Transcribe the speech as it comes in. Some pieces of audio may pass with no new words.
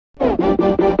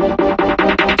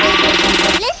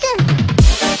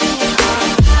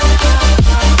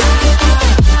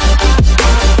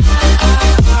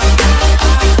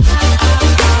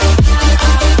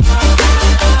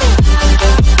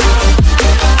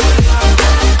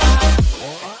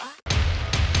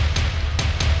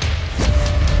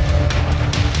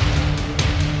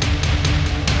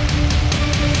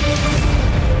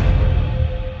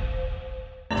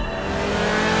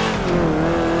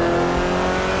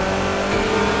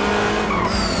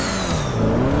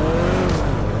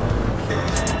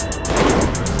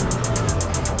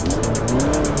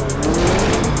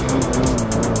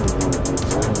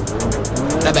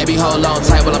hold on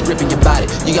tight while I'm gripping your body.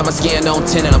 You got my skin on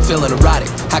 10 and I'm feeling erotic.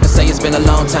 I can say it's been a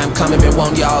long time coming, been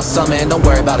wanting you all summer. And don't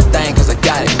worry about a thing, cause I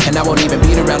got it. And I won't even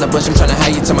beat around the bush, I'm trying to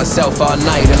hide you to myself all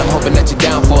night. And I'm hoping that you're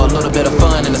down for a little bit of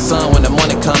fun in the sun. When the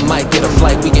morning come, might get a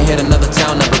flight, we can hit another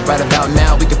town up. But right about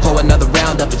now, we can pour another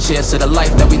round up. And cheers to the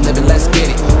life that we living, let's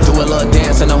get it. Do a little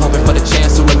dance and I'm hoping for the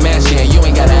chance to imagine. You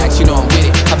ain't gotta ask, you know I'm with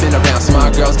it. I've been around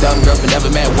smart girls, dumb girls, but never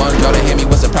met one girl that hit me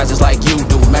with surprises like you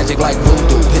do. Magic like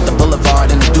voodoo, hit the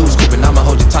boulevard and the dudes group, and I'ma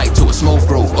hold you tight to a smooth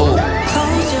groove. Ooh.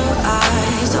 Close your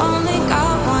eyes, only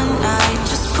got one night.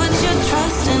 Just put your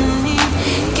trust in me.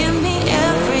 Give me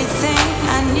everything.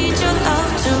 I need your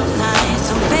love tonight.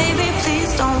 So baby,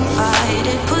 please don't fight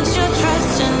it. Put your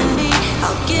trust in me.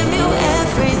 I'll give you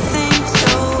everything.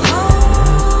 So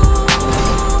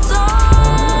hold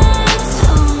on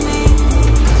to me.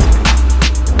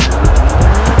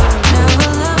 Never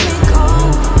let me go.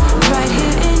 Right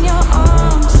here in your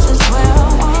arms is where I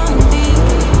wanna be.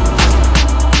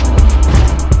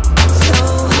 So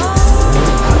hold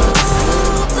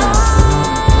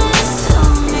on to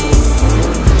me.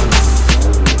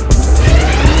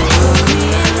 Look me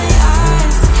in the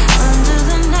eyes, under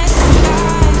the night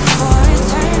sky for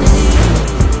eternity.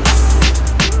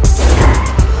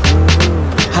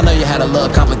 I know you had a little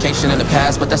complication in the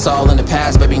past, but that's all in the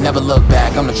past, baby, never look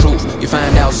back. I'm the truth, you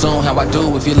find out soon how I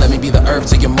do if you let me be the earth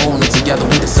to your moon, and together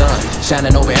we the sun,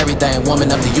 shining over everything,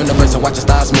 woman of the universe, and watch the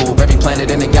stars move. Every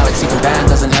planet in the galaxy combined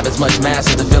doesn't have as much mass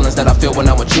as the feelings that I feel when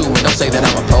I'm with you. And don't say that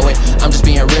I'm a poet, I'm just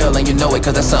being real and you know it,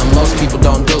 cause that's something most people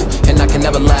don't do. And I can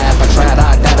never lie, if I tried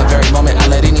I'd die the very moment I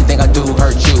let anything I do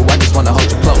hurt you. I just wanna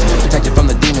hold you close, protect you from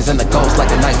the demons and the ghosts,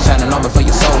 like a knight shining armor for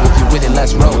your soul. If you with it,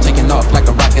 let's roll, taking off like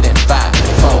a rocket in 5,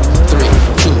 4, 3,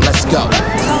 2, let's go.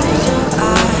 Close your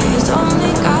eyes,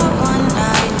 only got one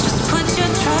night. Just put your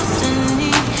trust in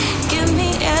me. Give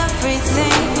me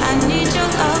everything. I need your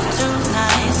love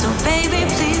tonight. So baby,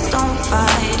 please don't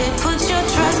fight it. Put your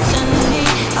trust in me.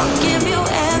 I'll give you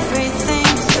everything.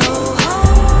 So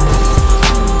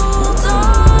hold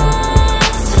on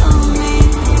to me.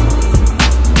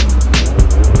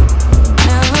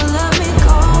 Never let me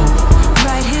go.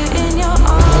 Right here in your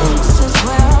arms is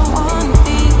where I wanna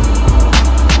be.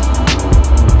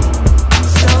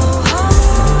 So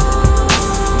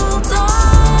hold on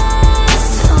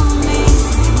to me.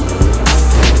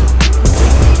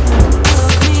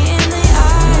 Look me in the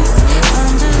eyes,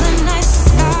 under the night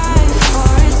sky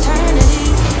for eternity.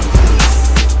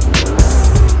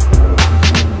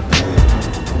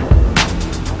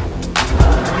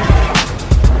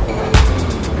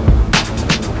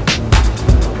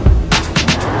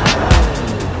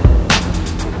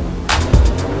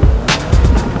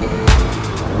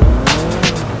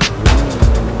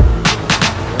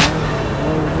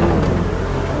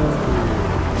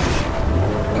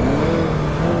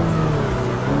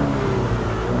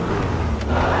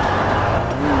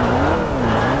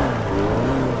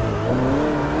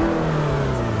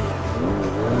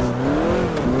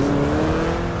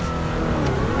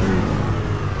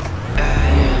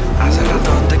 Hace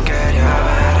rato te quería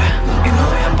ver y no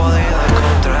había podido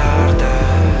encontrarte.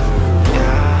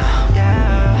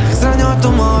 Extraño tu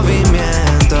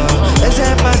movimiento, ese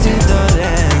pasito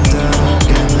lento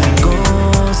que me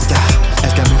gusta.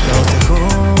 Es que a mi flow se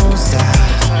ajusta.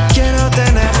 Quiero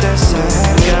tenerte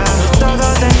cerca, todo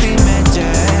de ti me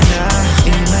llena y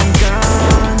me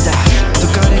encanta. Tu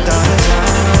carita de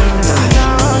santa. No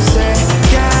sé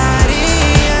qué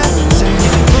haría si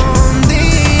algún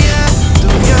día tú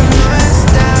ya no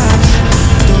estás,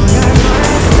 tú ya no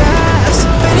estás.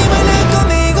 Ven y baila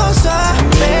conmigo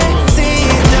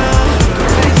suavecito.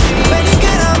 Ven y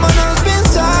querámonos bien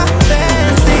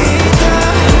suavecito.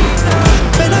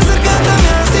 Ven acércate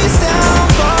así sea un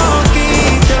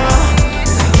poquito.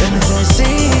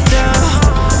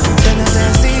 Te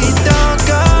necesito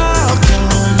go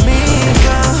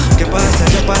conmigo. ¿Qué puedo hacer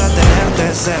yo para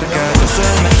tenerte cerca? Yo soy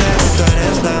el meter y tú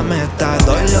eres la meta.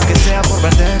 Doy lo que sea por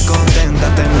verte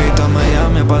contenta. Te invito a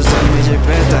Miami a pasar mi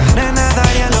jipeta. Nena,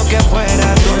 daría lo que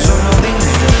fuera. Tú solo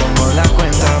dime, yo pongo la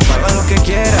cuenta. Pago lo que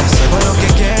quieras, hago lo que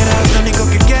quieras. Lo único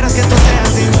que quiero es que tú seas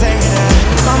sincera.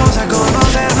 Vamos a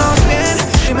conocernos bien.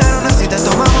 Primero una cita,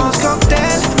 tomamos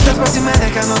cóctel. Después si me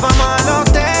dejas nos vamos al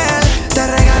hotel. Te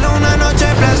regalo una noche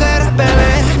de placer,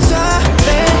 bebé.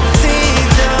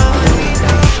 Suavecito.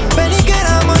 Ven y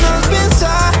querámonos bien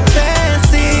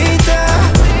suavecito.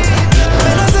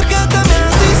 Ven acércate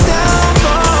así sea un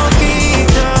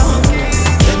poquito.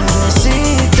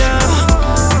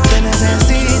 Te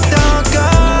necesito go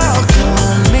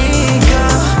conmigo.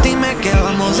 Dime qué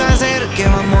vamos a hacer, qué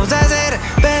vamos a hacer.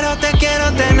 Pero te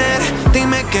quiero tener.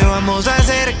 Dime qué vamos a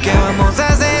hacer, qué vamos a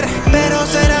hacer.